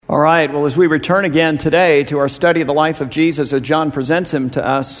All right, well, as we return again today to our study of the life of Jesus as John presents him to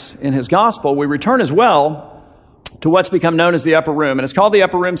us in his gospel, we return as well to what's become known as the upper room. And it's called the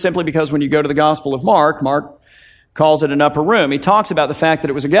upper room simply because when you go to the Gospel of Mark calls it an upper room. He talks about the fact that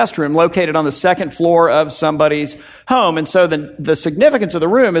it was a guest room located on the second floor of somebody's home. And so the significance of the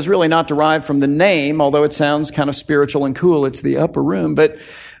room is really not derived from the name, although it sounds kind of spiritual and cool. It's the upper room. But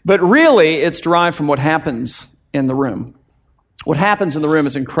really, it's derived from what happens in the room. What happens in the room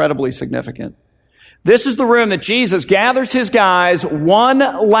is incredibly significant. This is the room that Jesus gathers his guys one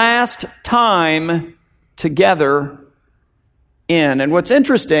last time together in. And what's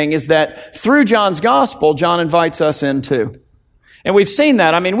interesting is that through John's gospel, John invites us in too. And we've seen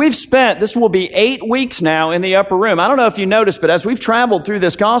that. I mean, this will be 8 weeks now in the upper room. I don't know if you noticed, but as we've traveled through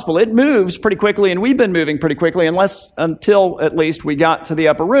this gospel, it moves pretty quickly, and we've been moving pretty quickly until at least we got to the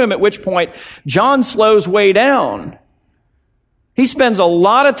upper room, at which point John slows way down. He spends a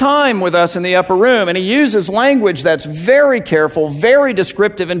lot of time with us in the upper room, and he uses language that's very careful, very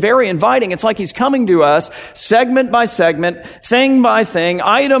descriptive, and very inviting. It's like he's coming to us segment by segment, thing by thing,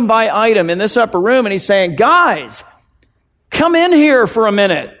 item by item in this upper room, and he's saying, guys, come in here for a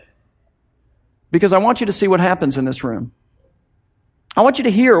minute, because I want you to see what happens in this room. I want you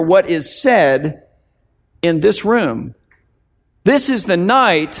to hear what is said in this room. This is the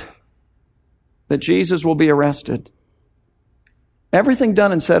night that Jesus will be arrested. Everything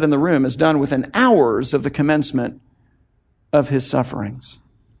done and said in the room is done within hours of the commencement of his sufferings.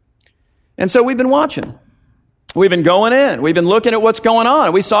 And so we've been watching. We've been going in. We've been looking at what's going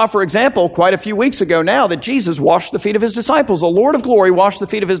on. We saw, for example, quite a few weeks ago now that Jesus washed the feet of his disciples. The Lord of glory washed the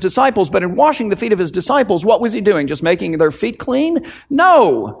feet of his disciples. But in washing the feet of his disciples, what was he doing? Just making their feet clean?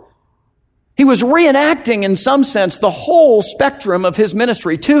 No. He was reenacting, in some sense, the whole spectrum of his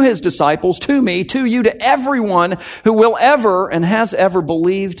ministry to his disciples, to me, to you, to everyone who will ever and has ever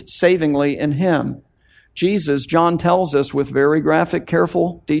believed savingly in him. Jesus, John tells us with very graphic,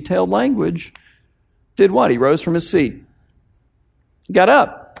 careful, detailed language, did what? He rose from his seat. He got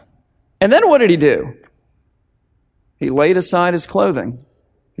up. And then what did he do? He laid aside his clothing.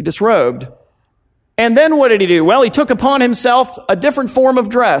 He disrobed. And then what did he do? Well, he took upon himself a different form of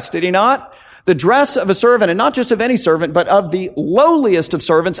dress, did he not? The dress of a servant, and not just of any servant, but of the lowliest of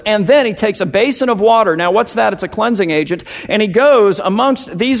servants. And then he takes a basin of water. Now, what's that? It's a cleansing agent. And he goes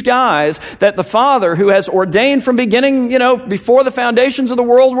amongst these guys that the Father, who has ordained from beginning, before the foundations of the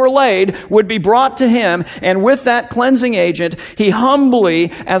world were laid, would be brought to him. And with that cleansing agent, he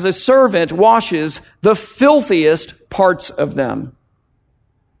humbly, as a servant, washes the filthiest parts of them.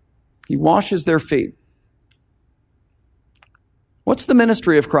 He washes their feet. What's the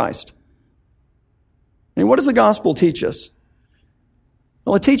ministry of Christ? And what does the gospel teach us?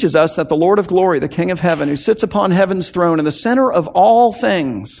 Well, it teaches us that the Lord of glory, the King of heaven, who sits upon heaven's throne in the center of all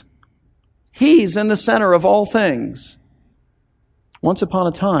things, he's in the center of all things, once upon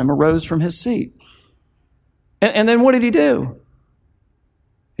a time arose from his seat. And then what did he do?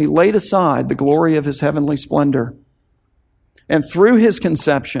 He laid aside the glory of his heavenly splendor. And through his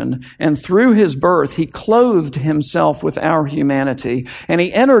conception and through his birth, he clothed himself with our humanity. And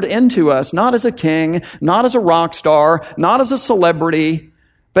he entered into us not as a king, not as a rock star, not as a celebrity,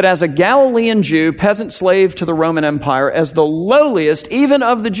 but as a Galilean Jew, peasant slave to the Roman Empire, as the lowliest even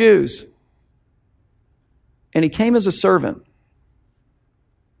of the Jews. And he came as a servant.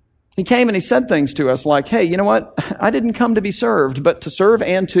 He came and he said things to us like, hey, you know what? I didn't come to be served, but to serve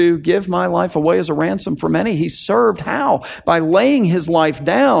and to give my life away as a ransom for many. He served how? By laying his life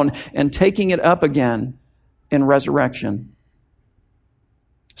down and taking it up again in resurrection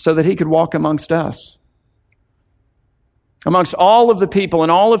so that he could walk amongst us. Amongst all of the people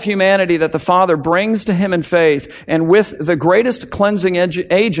and all of humanity that the Father brings to him in faith, and with the greatest cleansing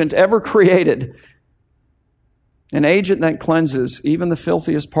agent ever created, an agent that cleanses even the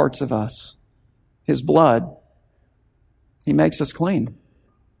filthiest parts of us, his blood. He makes us clean.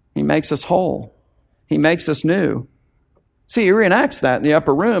 He makes us whole. He makes us new. See, he reenacts that in the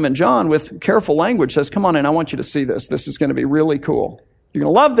upper room, and John, with careful language, says, come on in, I want you to see this. This is going to be really cool. You're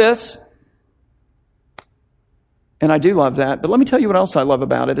going to love this. And I do love that. But let me tell you what else I love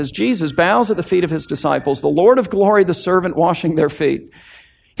about it. As Jesus bows at the feet of his disciples, the Lord of glory, the servant washing their feet.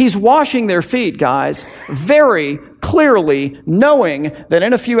 He's washing their feet, guys, very clearly knowing that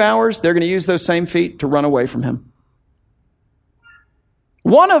in a few hours they're going to use those same feet to run away from him.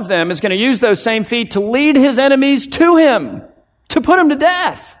 One of them is going to use those same feet to lead his enemies to him, to put him to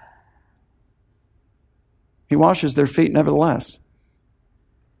death. He washes their feet nevertheless.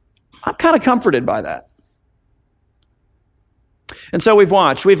 I'm kind of comforted by that. And so we've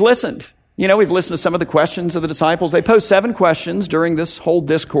watched, we've listened. We've listened to some of the questions of the disciples. They posed 7 questions during this whole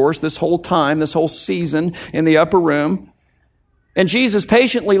discourse, this whole time, this whole season in the upper room. And Jesus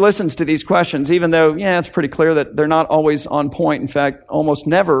patiently listens to these questions, even though, it's pretty clear that they're not always on point. In fact, almost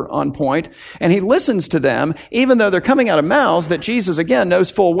never on point. And he listens to them, even though they're coming out of mouths that Jesus, again,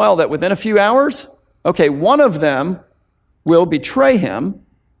 knows full well that within a few hours, one of them will betray him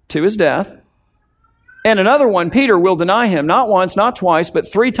to his death. And another one, Peter, will deny him, not once, not twice,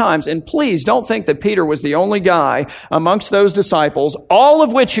 but 3 times. And please don't think that Peter was the only guy amongst those disciples, all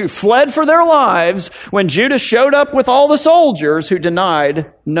of which who fled for their lives when Judas showed up with all the soldiers who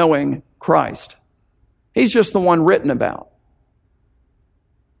denied knowing Christ. He's just the one written about.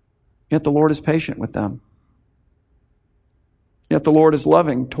 Yet the Lord is patient with them. Yet the Lord is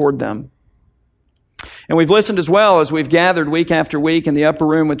loving toward them. And we've listened as well as we've gathered week after week in the upper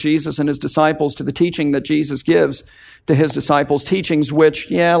room with Jesus and his disciples to the teaching that Jesus gives to his disciples, teachings which,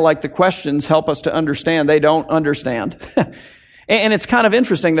 like the questions, help us to understand. They don't understand. And it's kind of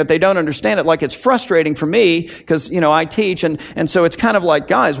interesting that they don't understand it. Like, it's frustrating for me because, I teach. And so it's kind of like,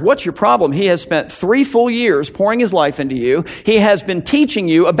 guys, what's your problem? He has spent 3 full years pouring his life into you. He has been teaching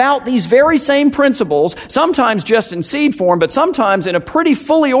you about these very same principles, sometimes just in seed form, but sometimes in a pretty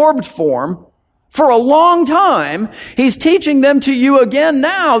fully orbed form. For a long time, he's teaching them to you again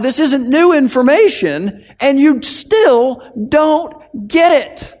now. This isn't new information, and you still don't get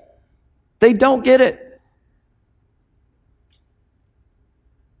it. They don't get it.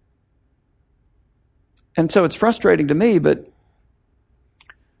 And so it's frustrating to me, but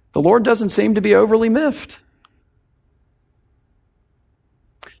the Lord doesn't seem to be overly miffed.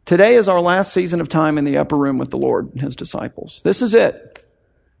 Today is our last season of time in the upper room with the Lord and his disciples. This is it.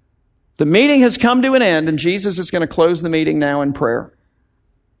 The meeting has come to an end, and Jesus is going to close the meeting now in prayer.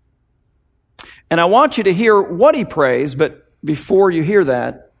 And I want you to hear what he prays, but before you hear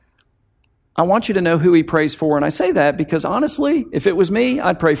that, I want you to know who he prays for. And I say that because honestly, if it was me,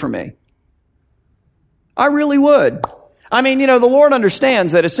 I'd pray for me. I really would. I mean, the Lord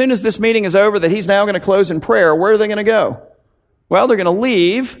understands that as soon as this meeting is over, that he's now going to close in prayer. Where are they going to go? Well, they're going to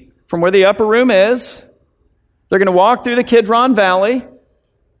leave from where the upper room is. They're going to walk through the Kidron Valley.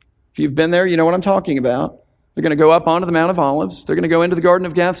 If you've been there, you know what I'm talking about. They're going to go up onto the Mount of Olives. They're going to go into the Garden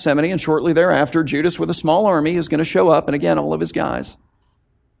of Gethsemane, and shortly thereafter, Judas with a small army is going to show up, and again, all of his guys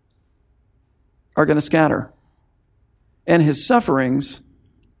are going to scatter. And his sufferings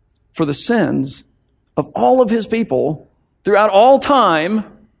for the sins of all of his people throughout all time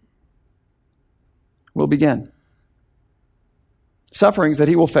will begin. Sufferings that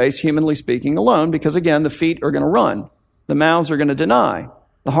he will face, humanly speaking, alone, because again, the feet are going to run. The mouths are going to deny.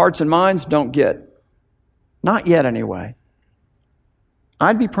 The hearts and minds don't get. Not yet, anyway.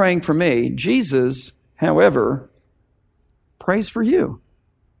 I'd be praying for me. Jesus, however, prays for you.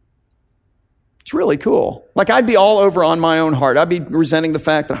 It's really cool. Like, I'd be all over on my own heart. I'd be resenting the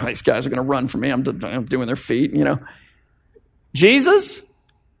fact that these guys are going to run from me. I'm doing their feet, Jesus,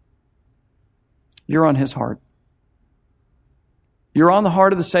 you're on his heart. You're on the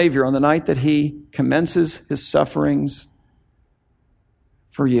heart of the Savior on the night that he commences his sufferings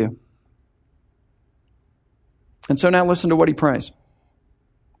for you. And so now listen to what he prays.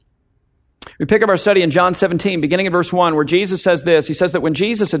 We pick up our study in John 17, beginning in verse 1, where Jesus says this. He says that when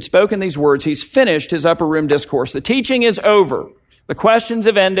Jesus had spoken these words, he's finished his upper room discourse. The teaching is over. The questions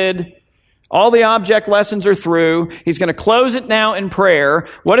have ended. All the object lessons are through. He's going to close it now in prayer.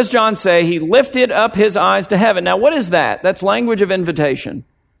 What does John say? He lifted up his eyes to heaven. Now, what is that? That's language of invitation.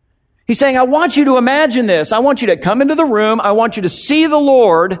 He's saying, I want you to imagine this. I want you to come into the room. I want you to see the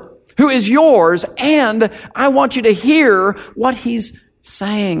Lord who is yours, and I want you to hear what he's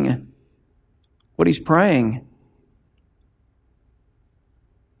saying, what he's praying.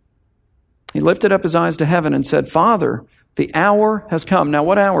 He lifted up his eyes to heaven and said, Father, the hour has come. Now,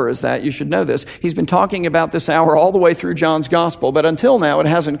 what hour is that? You should know this. He's been talking about this hour all the way through John's gospel, but until now it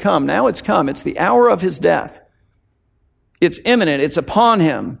hasn't come. Now it's come. It's the hour of his death. It's imminent. It's upon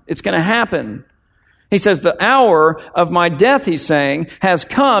him. It's going to happen. He says, the hour of my death, he's saying, has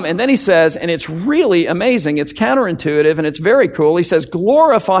come. And then he says, and it's really amazing. It's counterintuitive and it's very cool. He says,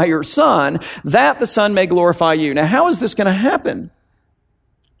 glorify your Son, that the Son may glorify you. Now, how is this going to happen?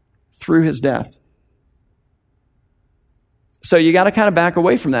 Through his death. So you got to kind of back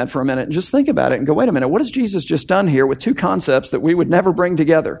away from that for a minute and just think about it and go, wait a minute, what has Jesus just done here with two concepts that we would never bring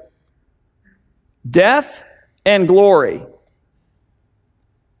together? Death and glory.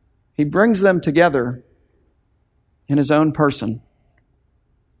 He brings them together in his own person.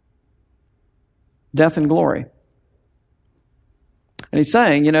 Death and glory. And he's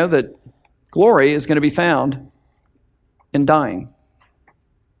saying, that glory is going to be found in dying.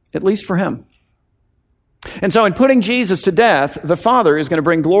 at least for him. And so in putting Jesus to death, the Father is going to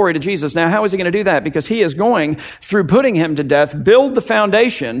bring glory to Jesus. Now, how is he going to do that? Because he is going, through putting him to death, build the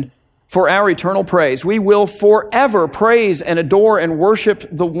foundation for our eternal praise. We will forever praise and adore and worship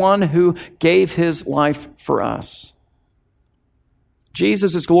the one who gave his life for us.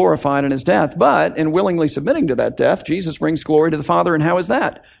 Jesus is glorified in his death, but in willingly submitting to that death, Jesus brings glory to the Father. And how is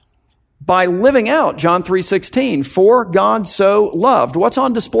that? By living out John 3:16, for God so loved. What's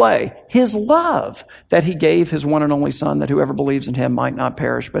on display? His love, that he gave his one and only Son, that whoever believes in him might not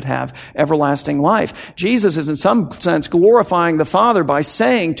perish but have everlasting life. Jesus is in some sense glorifying the Father by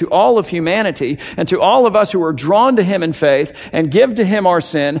saying to all of humanity and to all of us who are drawn to him in faith and give to him our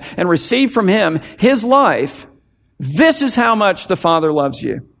sin and receive from him his life, this is how much the Father loves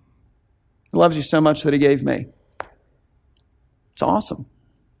you. He loves you so much that he gave me. It's awesome.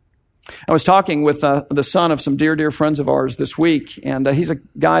 I was talking with the son of some dear friends of ours this week, and he's a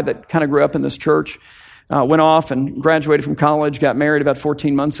guy that kind of grew up in this church, went off and graduated from college, got married about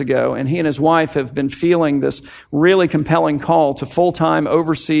 14 months ago, and he and his wife have been feeling this really compelling call to full-time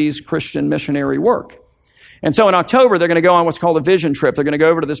overseas Christian missionary work. And so in October, they're going to go on what's called a vision trip. They're going to go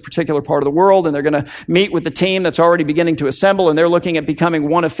over to this particular part of the world, and they're going to meet with the team that's already beginning to assemble, and they're looking at becoming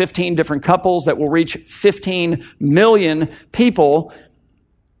one of 15 different couples that will reach 15 million people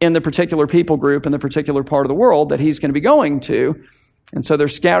in the particular people group in the particular part of the world that he's going to be going to. And so they're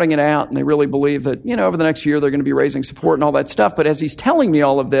scouting it out, and they really believe that, over the next year they're going to be raising support and all that stuff. But as he's telling me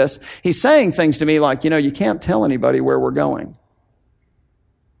all of this, he's saying things to me like, you can't tell anybody where we're going.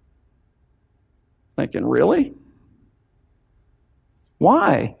 Thinking, really?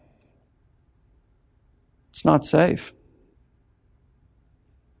 Why? It's not safe.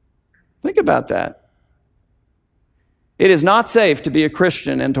 Think about that. It is not safe to be a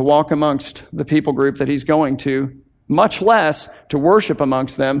Christian and to walk amongst the people group that he's going to, much less to worship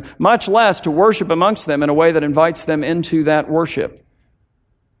amongst them, much less to worship amongst them in a way that invites them into that worship.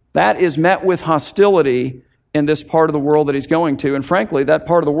 That is met with hostility in this part of the world that he's going to. And frankly, that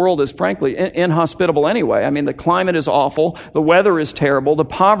part of the world is frankly inhospitable anyway. I mean, the climate is awful. The weather is terrible. The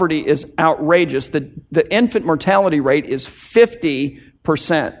poverty is outrageous. The infant mortality rate is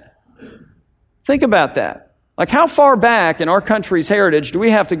 50%. Think about that. Like, how far back in our country's heritage do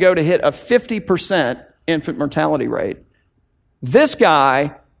we have to go to hit a 50% infant mortality rate? This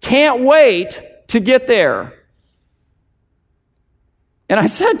guy can't wait to get there. And I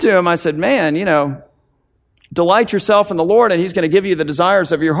said to him, man, delight yourself in the Lord and he's going to give you the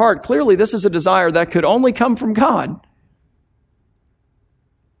desires of your heart. Clearly, this is a desire that could only come from God.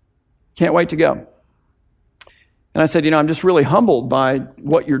 Can't wait to go. And I said, I'm just really humbled by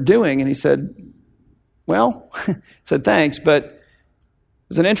what you're doing. And he said, well, I said, thanks, but it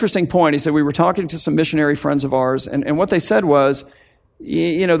was an interesting point. He said, we were talking to some missionary friends of ours, and what they said was,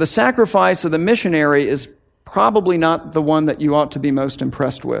 the sacrifice of the missionary is probably not the one that you ought to be most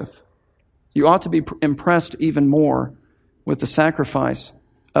impressed with. You ought to be impressed even more with the sacrifice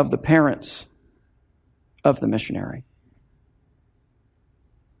of the parents of the missionary.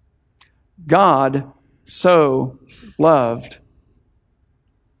 God so loved,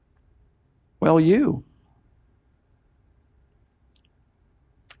 you,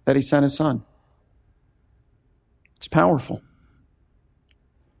 that he sent his Son. It's powerful.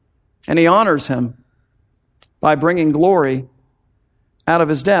 And he honors him by bringing glory out of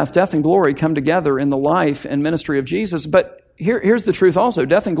his death. Death and glory come together in the life and ministry of Jesus. But here's the truth also.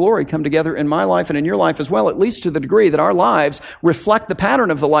 Death and glory come together in my life and in your life as well, at least to the degree that our lives reflect the pattern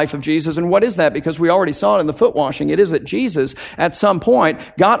of the life of Jesus. And what is that? Because we already saw it in the foot washing. It is that Jesus, at some point,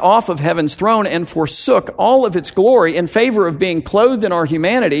 got off of heaven's throne and forsook all of its glory in favor of being clothed in our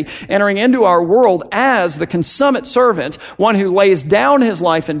humanity, entering into our world as the consummate servant, one who lays down his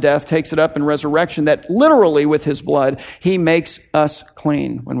life in death, takes it up in resurrection, that literally with his blood, he makes us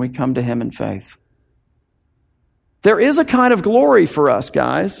clean when we come to him in faith. There is a kind of glory for us,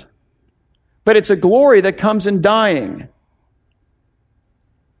 guys, but it's a glory that comes in dying.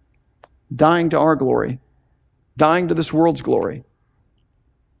 Dying to our glory. Dying to this world's glory.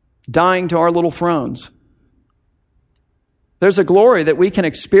 Dying to our little thrones. There's a glory that we can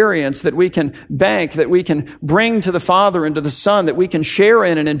experience, that we can bank, that we can bring to the Father and to the Son, that we can share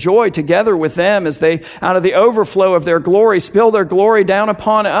in and enjoy together with them as they, out of the overflow of their glory, spill their glory down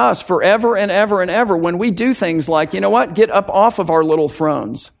upon us forever and ever and ever. When we do things like, get up off of our little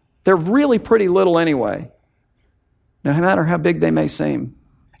thrones. They're really pretty little anyway, no matter how big they may seem.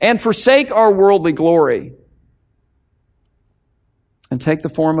 And forsake our worldly glory and take the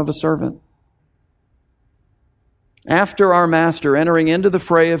form of a servant. After our Master entering into the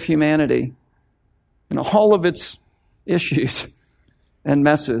fray of humanity and all of its issues, and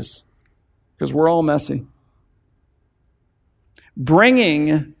messes, because we're all messy.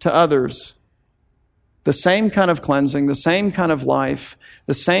 Bringing to others the same kind of cleansing, the same kind of life,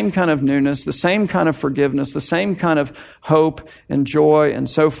 the same kind of newness, the same kind of forgiveness, the same kind of hope and joy and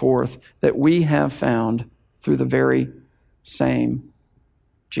so forth that we have found through the very same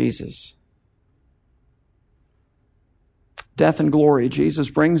Jesus. Death and glory,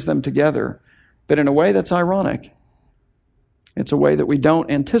 Jesus brings them together, but in a way that's ironic. It's a way that we don't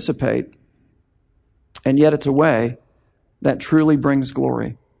anticipate, and yet it's a way that truly brings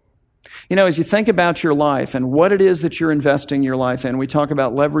glory. You know, as you think about your life and what it is that you're investing your life in, we talk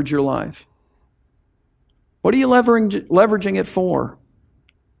about leverage your life. What are you leveraging it for?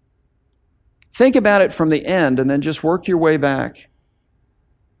 Think about it from the end and then just work your way back.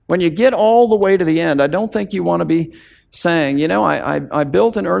 When you get all the way to the end, I don't think you want to be saying, you know, I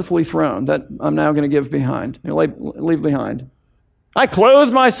built an earthly throne that I'm now going to leave behind. I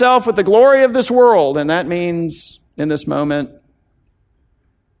clothed myself with the glory of this world, and that means in this moment,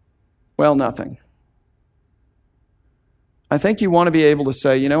 well, nothing. I think you want to be able to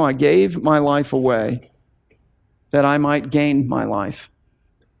say, you know, I gave my life away that I might gain my life.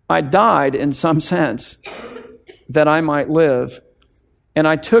 I died in some sense that I might live. And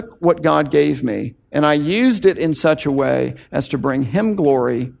I took what God gave me and I used it in such a way as to bring Him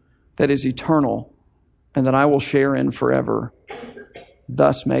glory that is eternal and that I will share in forever,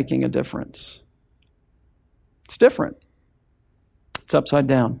 thus making a difference. It's different. It's upside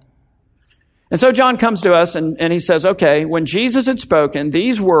down. And so John comes to us and he says, okay, when Jesus had spoken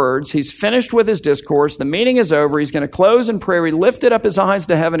these words, he's finished with his discourse. The meeting is over. He's going to close in prayer. He lifted up his eyes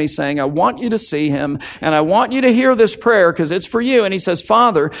to heaven. He's saying, I want you to see Him and I want you to hear this prayer because it's for you. And he says,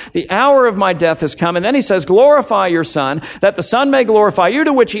 Father, the hour of my death has come. And then he says, glorify your Son, that the Son may glorify you,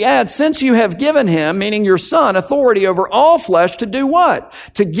 to which he adds, since you have given Him, meaning your Son, authority over all flesh to do what?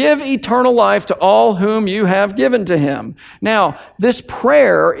 To give eternal life to all whom you have given to Him. Now, this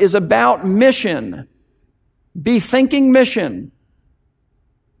prayer is about mission. Be thinking mission.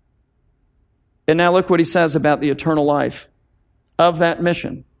 And now look what he says about the eternal life of that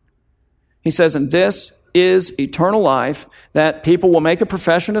mission. He says, and this is eternal life, that people will make a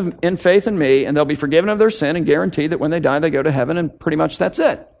profession in faith in me, and they'll be forgiven of their sin and guaranteed that when they die, they go to heaven, and pretty much that's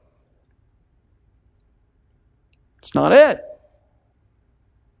it. It's not it.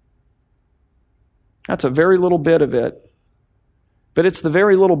 That's a very little bit of it. But it's the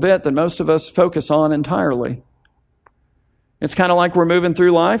very little bit that most of us focus on entirely. It's kind of like we're moving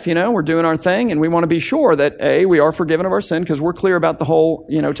through life, you know, we're doing our thing, and we want to be sure that A, we are forgiven of our sin because we're clear about the whole,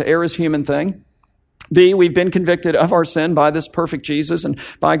 you know, to err is human thing. B, we've been convicted of our sin by this perfect Jesus and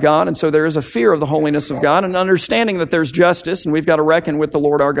by God, and so there is a fear of the holiness of God and understanding that there's justice, and we've got to reckon with the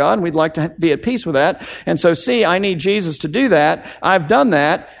Lord our God, and we'd like to be at peace with that. And so C, I need Jesus to do that. I've done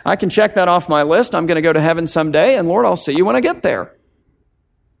that. I can check that off my list. I'm going to go to heaven someday, and Lord, I'll see you when I get there.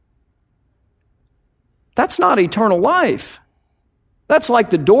 That's not eternal life. That's like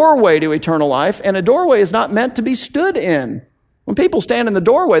the doorway to eternal life, and a doorway is not meant to be stood in. When people stand in the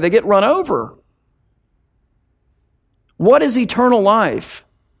doorway, they get run over. What is eternal life?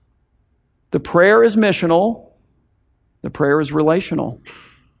 The prayer is missional. The prayer is relational.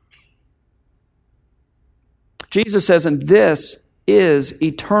 Jesus says, and this is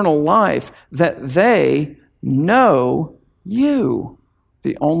eternal life, that they know you,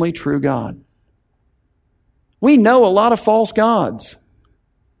 the only true God. We know a lot of false gods.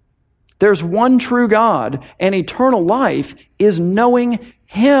 There's one true God, and eternal life is knowing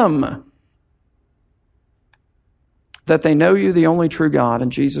Him. That they know you, the only true God,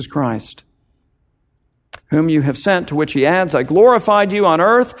 and Jesus Christ, whom you have sent, to which he adds, I glorified you on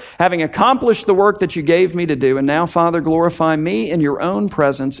earth, having accomplished the work that you gave me to do. And now, Father, glorify me in your own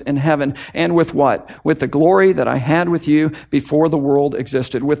presence in heaven. And with what? With the glory that I had with you before the world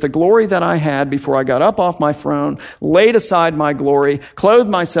existed. With the glory that I had before I got up off my throne, laid aside my glory, clothed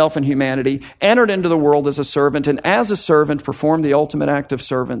myself in humanity, entered into the world as a servant, and as a servant performed the ultimate act of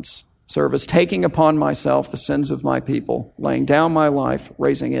service, taking upon myself the sins of my people, laying down my life,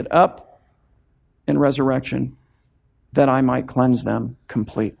 raising it up in resurrection, that I might cleanse them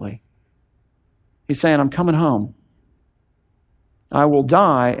completely. He's saying, I'm coming home. I will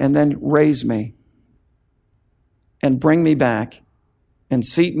die and then raise me and bring me back and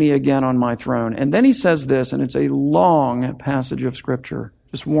seat me again on my throne. And then he says this, and it's a long passage of Scripture,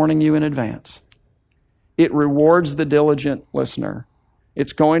 just warning you in advance. It rewards the diligent listener.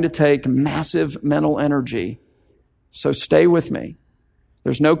 It's going to take massive mental energy. So stay with me.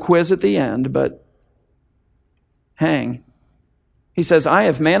 There's no quiz at the end, but hang. He says, I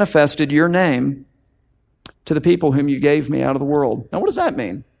have manifested your name to the people whom you gave me out of the world. Now, what does that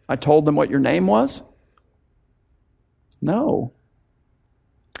mean? I told them what your name was? No.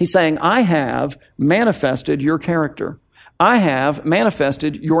 He's saying, I have manifested your character. I have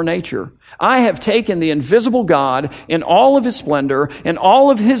manifested your nature. I have taken the invisible God in all of his splendor, in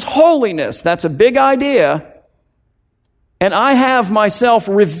all of his holiness. That's a big idea. And I have myself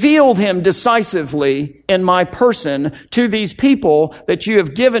revealed him decisively in my person to these people that you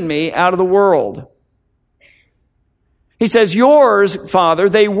have given me out of the world. He says, yours, Father,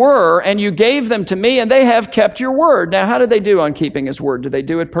 they were, and you gave them to me, and they have kept your word. Now, how did they do on keeping his word? Did they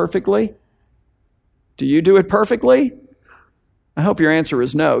do it perfectly? Do you do it perfectly? I hope your answer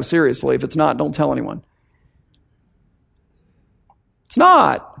is no. Seriously, if it's not, don't tell anyone. It's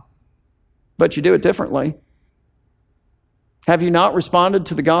not. But you do it differently. Have you not responded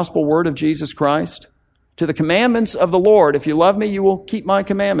to the gospel word of Jesus Christ? To the commandments of the Lord? If you love me, you will keep my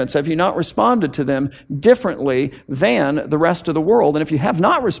commandments. Have you not responded to them differently than the rest of the world? And if you have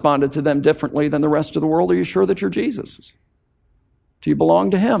not responded to them differently than the rest of the world, are you sure that you're Jesus's? Do you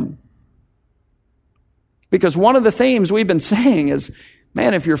belong to him? Because one of the themes we've been saying is,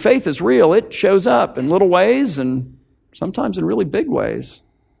 man, if your faith is real, it shows up in little ways and sometimes in really big ways.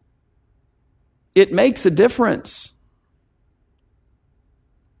 It makes a difference.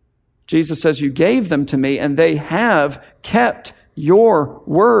 Jesus says, you gave them to me, and they have kept your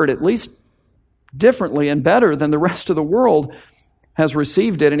word, at least differently and better than the rest of the world has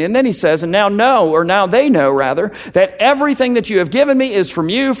received it. And then he says, and now they know, that everything that you have given me is from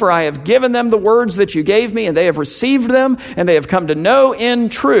you, for I have given them the words that you gave me, and they have received them, and they have come to know in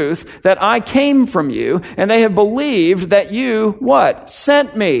truth that I came from you, and they have believed that you, what?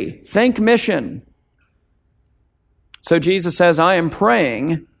 Sent me. Think mission. So Jesus says, I am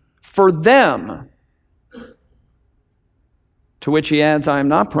praying for them. To which he adds, I am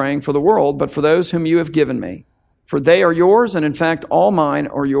not praying for the world, but for those whom you have given me. For they are yours, and in fact, all mine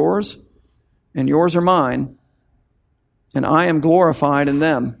are yours, and yours are mine, and I am glorified in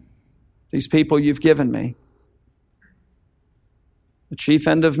them, these people you've given me. The chief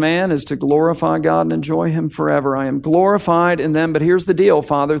end of man is to glorify God and enjoy him forever. I am glorified in them, but here's the deal,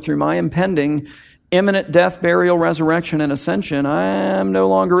 Father, through my impending imminent death, burial, resurrection, and ascension, I am no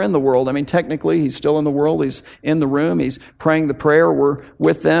longer in the world. I mean, technically, he's still in the world. He's in the room. He's praying the prayer. We're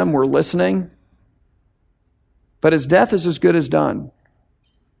with them. We're listening. But his death is as good as done.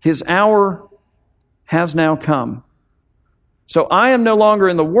 His hour has now come. So I am no longer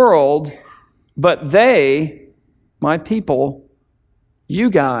in the world, but they, my people, you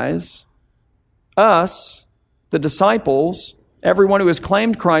guys, us, the disciples, everyone who has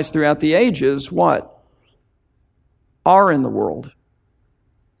claimed Christ throughout the ages, what? Are in the world.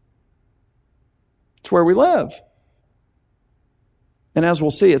 It's where we live. And as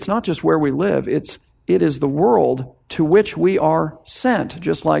we'll see, it's not just where we live, it is the world to which we are sent,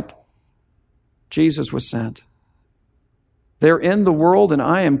 just like Jesus was sent. They're in the world, and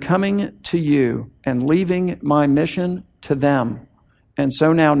I am coming to you and leaving my mission to them. And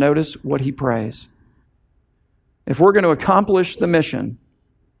so now notice what he prays. If we're going to accomplish the mission,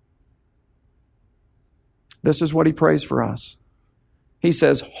 this is what he prays for us. He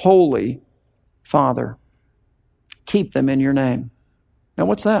says, Holy Father, keep them in your name. Now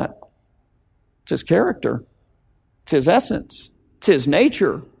what's that? It's his character. It's his essence. It's his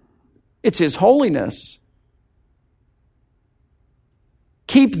nature. It's his holiness.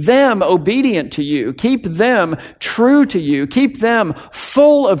 Keep them obedient to you. Keep them true to you. Keep them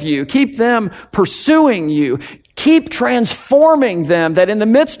full of you. Keep them pursuing you. Keep transforming them, that in the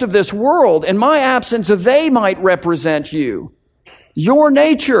midst of this world, in my absence, they might represent you. Your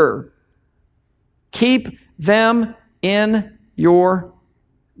nature. Keep them in your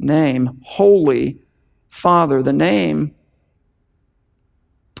name. Holy Father, the name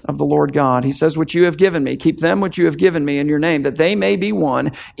of the Lord God. He says, which you have given me. Keep them which you have given me in your name, that they may be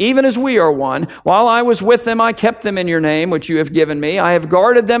one, even as we are one. While I was with them, I kept them in your name, which you have given me. I have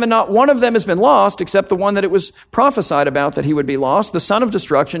guarded them, and not one of them has been lost, except the one that it was prophesied about that he would be lost, the son of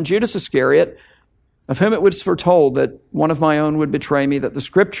destruction, Judas Iscariot, of whom it was foretold that one of my own would betray me, that the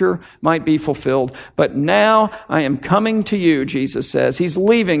scripture might be fulfilled. But now I am coming to you, Jesus says. He's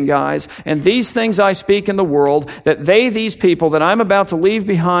leaving, guys. And these things I speak in the world, that they, these people that I'm about to leave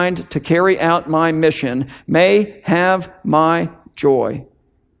behind to carry out my mission, may have my joy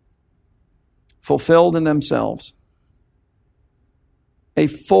fulfilled in themselves. A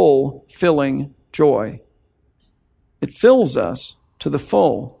full, filling joy. It fills us to the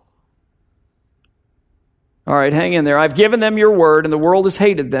full. All right, hang in there. I've given them your word, and the world has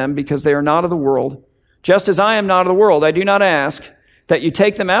hated them because they are not of the world. Just as I am not of the world, I do not ask that you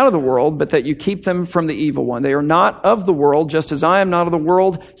take them out of the world, but that you keep them from the evil one. They are not of the world, just as I am not of the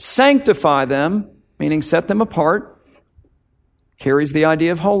world. Sanctify them, meaning set them apart. Carries the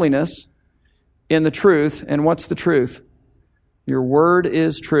idea of holiness in the truth. And what's the truth? Your word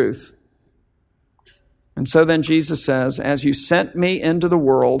is truth. And so then Jesus says, as you sent me into the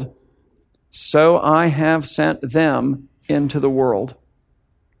world, so I have sent them into the world.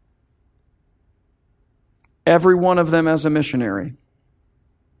 Every one of them as a missionary.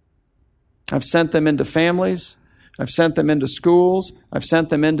 I've sent them into families. I've sent them into schools. I've sent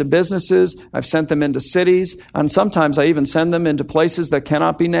them into businesses. I've sent them into cities. And sometimes I even send them into places that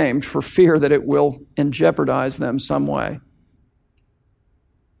cannot be named for fear that it will jeopardize them some way.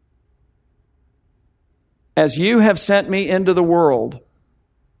 As you have sent me into the world,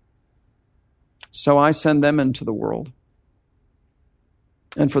 so I send them into the world.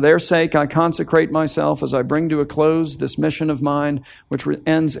 And for their sake, I consecrate myself as I bring to a close this mission of mine, which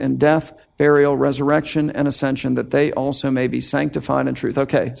ends in death, burial, resurrection, and ascension, that they also may be sanctified in truth.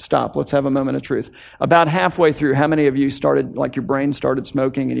 Okay, stop. Let's have a moment of truth. About halfway through, how many of you started, like your brain started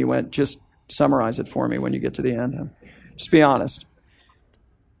smoking and you went, just summarize it for me when you get to the end? Just be honest.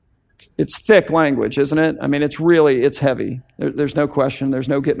 It's thick language, isn't it? I mean, it's heavy. There's no question. There's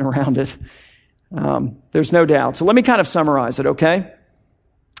no getting around it. There's no doubt. So let me kind of summarize it, okay?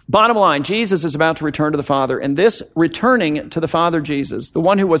 Bottom line, Jesus is about to return to the Father, and this returning to the Father Jesus, the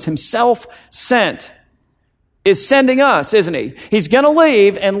one who was himself sent, is sending us, isn't he? He's going to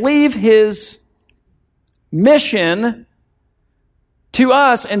leave his mission to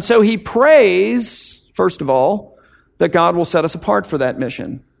us, and so he prays, first of all, that God will set us apart for that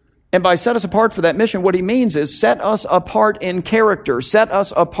mission. And by set us apart for that mission, what he means is set us apart in character, set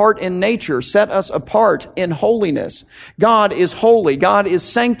us apart in nature, set us apart in holiness. God is holy. God is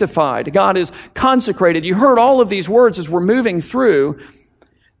sanctified. God is consecrated. You heard all of these words as we're moving through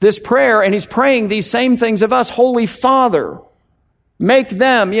this prayer, and he's praying these same things of us. Holy Father, make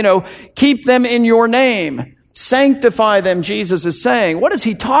them, keep them in your name. Sanctify them, Jesus is saying. What is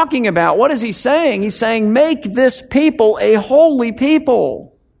he talking about? What is he saying? He's saying, make this people a holy people.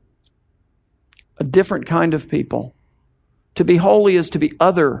 A different kind of people. To be holy is to be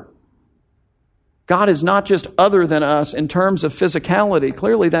other. God is not just other than us in terms of physicality.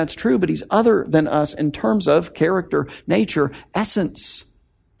 Clearly that's true, but he's other than us in terms of character, nature, essence,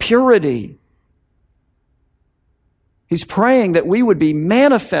 purity. He's praying that we would be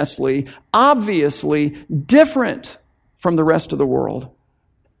manifestly, obviously different from the rest of the world.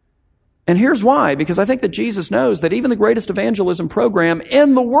 And here's why, because I think that Jesus knows that even the greatest evangelism program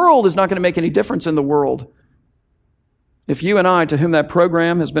in the world is not going to make any difference in the world if you and I, to whom that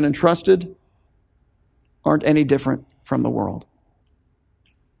program has been entrusted, aren't any different from the world.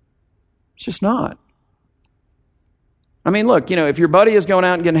 It's just not. I mean, look, if your buddy is going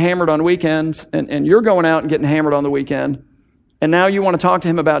out and getting hammered on weekends, and you're going out and getting hammered on the weekend, and now you want to talk to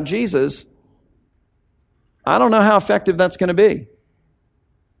him about Jesus, I don't know how effective that's going to be.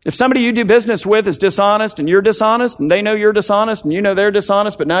 If somebody you do business with is dishonest and you're dishonest and they know you're dishonest and you know they're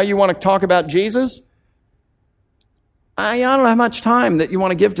dishonest, but now you want to talk about Jesus, I don't know how much time that you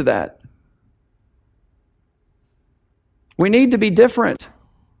want to give to that. We need to be different.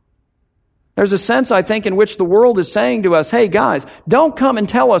 There's a sense, I think, in which the world is saying to us, hey guys, don't come and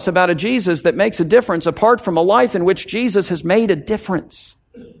tell us about a Jesus that makes a difference apart from a life in which Jesus has made a difference.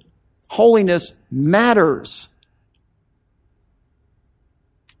 Holiness matters.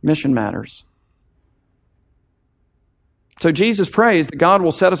 Mission matters. So Jesus prays that God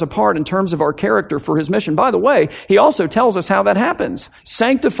will set us apart in terms of our character for his mission. By the way, he also tells us how that happens.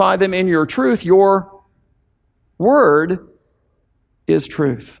 Sanctify them in your truth. Your word is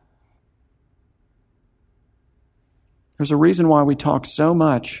truth. There's a reason why we talk so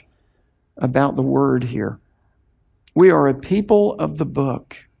much about the word here. We are a people of the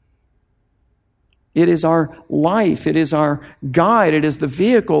book. It is our life. It is our guide. It is the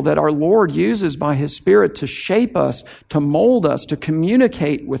vehicle that our Lord uses by his Spirit to shape us, to mold us, to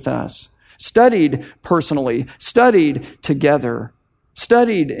communicate with us. Studied personally, studied together,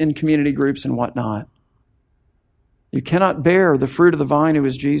 studied in community groups and whatnot. You cannot bear the fruit of the vine who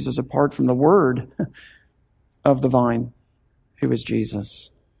is Jesus apart from the word of the vine who is Jesus.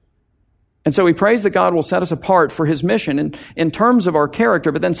 And so he prays that God will set us apart for his mission in terms of our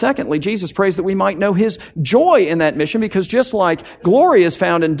character. But then secondly, Jesus prays that we might know his joy in that mission, because just like glory is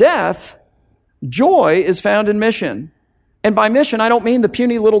found in death, joy is found in mission. And by mission, I don't mean the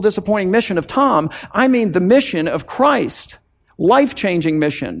puny little disappointing mission of Tom. I mean the mission of Christ. Life-changing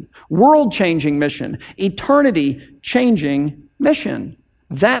mission, world-changing mission, eternity-changing mission.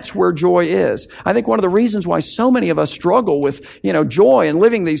 That's where joy is. I think one of the reasons why so many of us struggle with, joy and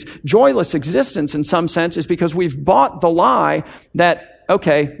living these joyless existence in some sense is because we've bought the lie that,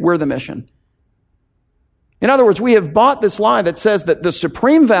 okay, we're the mission. In other words, we have bought this lie that says that the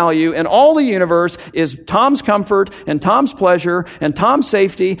supreme value in all the universe is Tom's comfort and Tom's pleasure and Tom's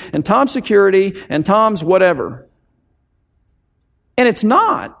safety and Tom's security and Tom's whatever. And it's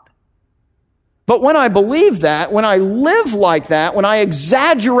not. But when I believe that, when I live like that, when I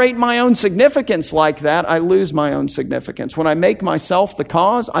exaggerate my own significance like that, I lose my own significance. When I make myself the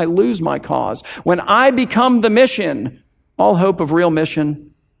cause, I lose my cause. When I become the mission, all hope of real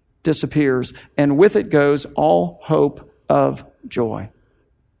mission disappears, and with it goes all hope of joy.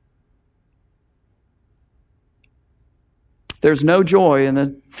 There's no joy in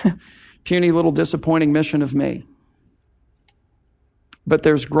the puny little disappointing mission of me. But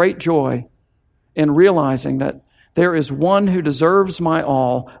there's great joy in realizing that there is one who deserves my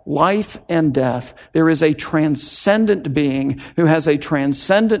all, life and death. There is a transcendent being who has a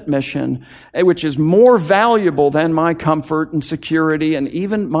transcendent mission, which is more valuable than my comfort and security and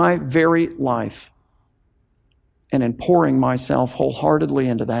even my very life. And in pouring myself wholeheartedly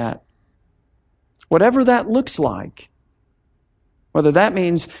into that, whatever that looks like, whether that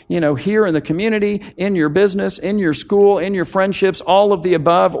means, here in the community, in your business, in your school, in your friendships, all of the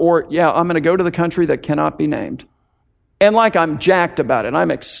above, or, I'm going to go to the country that cannot be named. And I'm jacked about it.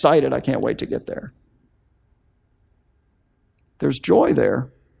 I'm excited. I can't wait to get there. There's joy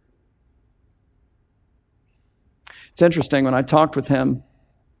there. It's interesting, when I talked with him,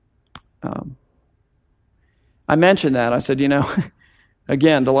 I mentioned that. I said,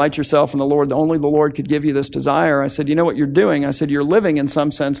 again, delight yourself in the Lord. Only the Lord could give you this desire. I said, you know what you're doing? I said, you're living in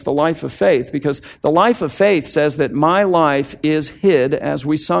some sense the life of faith, because the life of faith says that my life is hid, as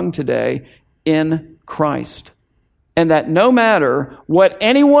we sung today, in Christ. And that no matter what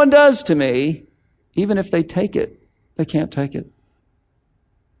anyone does to me, even if they take it, they can't take it.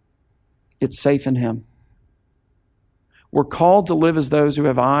 It's safe in Him. We're called to live as those who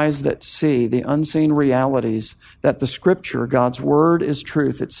have eyes that see the unseen realities, that the Scripture, God's Word, is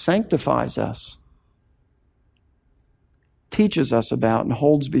truth. It sanctifies us, teaches us about, and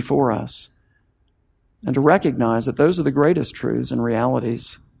holds before us. And to recognize that those are the greatest truths and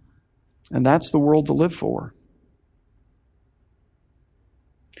realities. And that's the world to live for.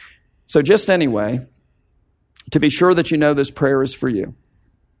 So just anyway, to be sure that you know this prayer is for you.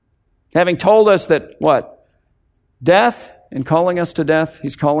 Having told us that, death, in calling us to death,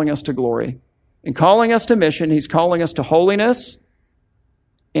 He's calling us to glory. In calling us to mission, He's calling us to holiness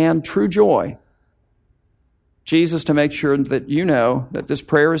and true joy. Jesus, to make sure that you know that this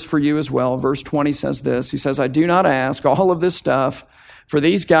prayer is for you as well. Verse 20 says this. He says, I do not ask all of this stuff for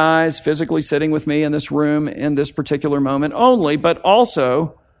these guys physically sitting with me in this room in this particular moment only, but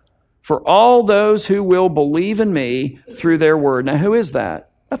also for all those who will believe in me through their word. Now, who is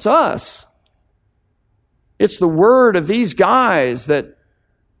that? That's us. It's the word of these guys that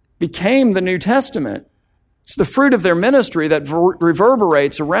became the New Testament. It's the fruit of their ministry that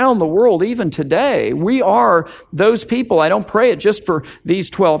reverberates around the world even today. We are those people. I don't pray it just for these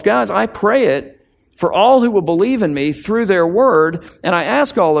 12 guys. I pray it for all who will believe in me through their word. And I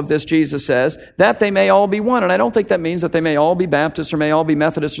ask all of this, Jesus says, that they may all be one. And I don't think that means that they may all be Baptists or may all be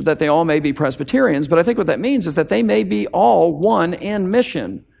Methodists or that they all may be Presbyterians. But I think what that means is that they may be all one in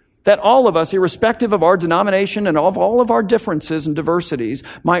mission. That all of us, irrespective of our denomination and of all of our differences and diversities,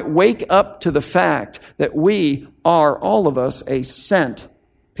 might wake up to the fact that we are, all of us, a sent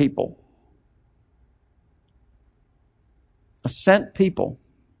people. A sent people.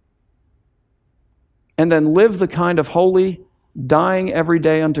 And then live the kind of holy, dying every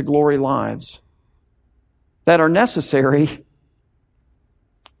day unto glory lives that are necessary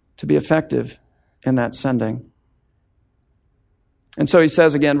to be effective in that sending. And so he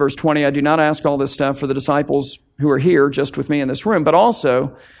says again, verse 20, I do not ask all this stuff for the disciples who are here just with me in this room, but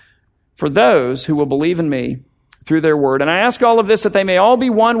also for those who will believe in me through their word. And I ask all of this that they may all be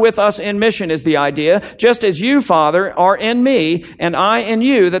one with us in mission, is the idea, just as you, Father, are in me and I in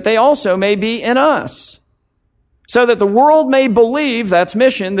you, that they also may be in us. So that the world may believe, that's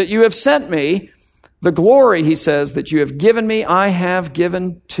mission, that you have sent me. The glory, he says, that you have given me, I have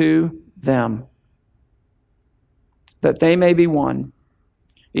given to them. That they may be one.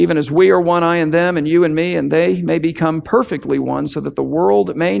 Even as we are one, I and them, and you and me, and they may become perfectly one, so that the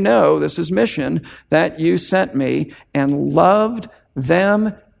world may know, this is mission, that you sent me and loved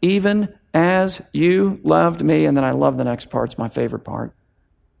them even as you loved me. And then I love the next part. It's my favorite part.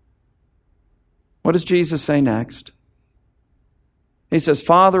 What does Jesus say next? He says,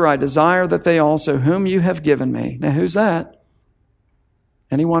 Father, I desire that they also, whom you have given me. Now, who's that?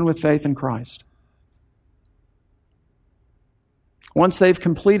 Anyone with faith in Christ. Once they've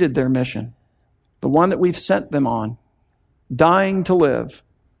completed their mission, the one that we've sent them on, dying to live,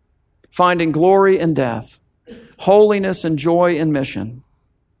 finding glory in death, holiness and joy in mission.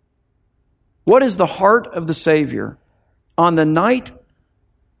 What is the heart of the Savior on the night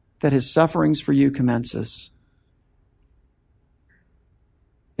that his sufferings for you commences?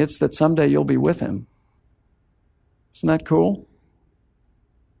 It's that someday you'll be with him. Isn't that cool?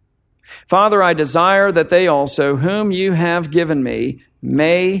 Father, I desire that they also, whom you have given me,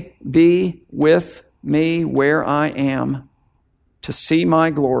 may be with me where I am, to see my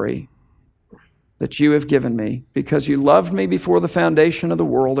glory that you have given me, because you loved me before the foundation of the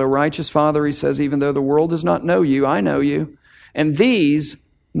world. O righteous Father, he says, even though the world does not know you, I know you. And these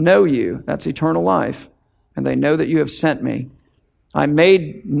know you, that's eternal life, and they know that you have sent me. I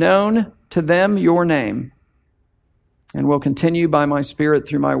made known to them your name, and will continue by my Spirit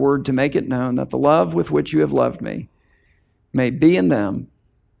through my word to make it known, that the love with which you have loved me may be in them,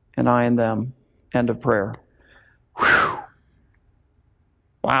 and I in them. End of prayer. Whew.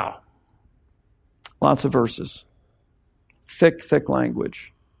 Wow. Lots of verses. Thick, thick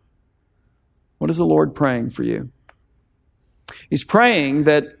language. What is the Lord praying for you? He's praying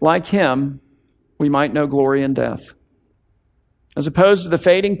that, like him, we might know glory in death. As opposed to the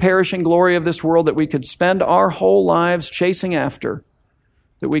fading, perishing glory of this world that we could spend our whole lives chasing after,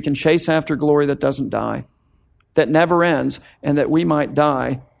 that we can chase after glory that doesn't die, that never ends, and that we might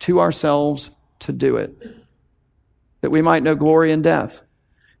die to ourselves to do it, that we might know glory in death.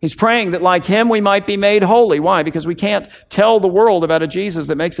 He's praying that, like him, we might be made holy. Why? Because we can't tell the world about a Jesus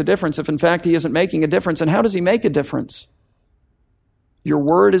that makes a difference if, in fact, he isn't making a difference. And how does he make a difference? Your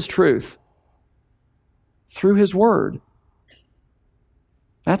word is truth. Through his word.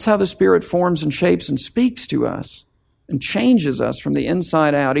 That's how the Spirit forms and shapes and speaks to us and changes us from the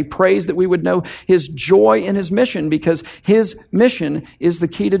inside out. He prays that we would know his joy in his mission, because his mission is the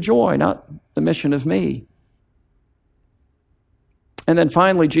key to joy, not the mission of me. And then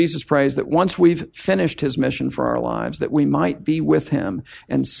finally, Jesus prays that once we've finished his mission for our lives, that we might be with him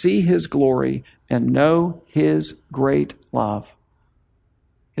and see his glory and know his great love.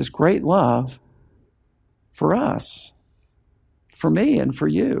 His great love for us, for me and for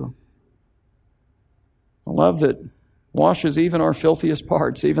you. A love that washes even our filthiest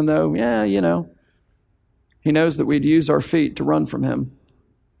parts, even though, he knows that we'd use our feet to run from him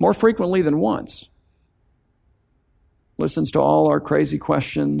more frequently than once. Listens to all our crazy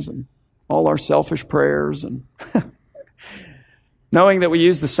questions and all our selfish prayers, and knowing that we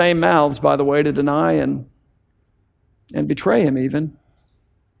use the same mouths, by the way, to deny and betray him even.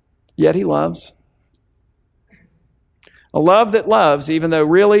 Yet he loves. A love that loves, even though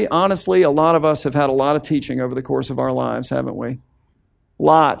really, honestly, a lot of us have had a lot of teaching over the course of our lives, haven't we?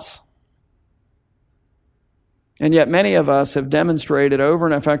 Lots. And yet many of us have demonstrated over,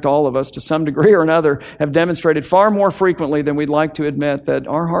 and in fact all of us to some degree or another, have demonstrated far more frequently than we'd like to admit that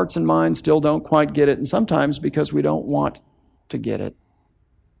our hearts and minds still don't quite get it, and sometimes because we don't want to get it.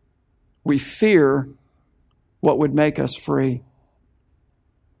 We fear what would make us free,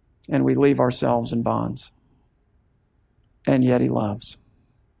 and we leave ourselves in bonds. And yet he loves.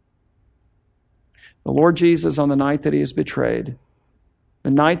 The Lord Jesus, on the night that he is betrayed,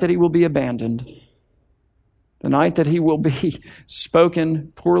 the night that he will be abandoned, the night that he will be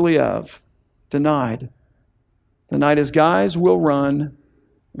spoken poorly of, denied, the night his guys will run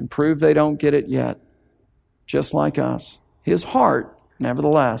and prove they don't get it yet, just like us. His heart,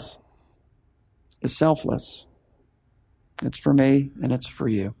 nevertheless, is selfless. It's for me and it's for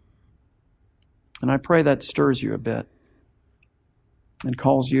you. And I pray that stirs you a bit and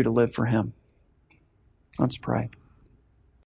calls you to live for him. Let's pray.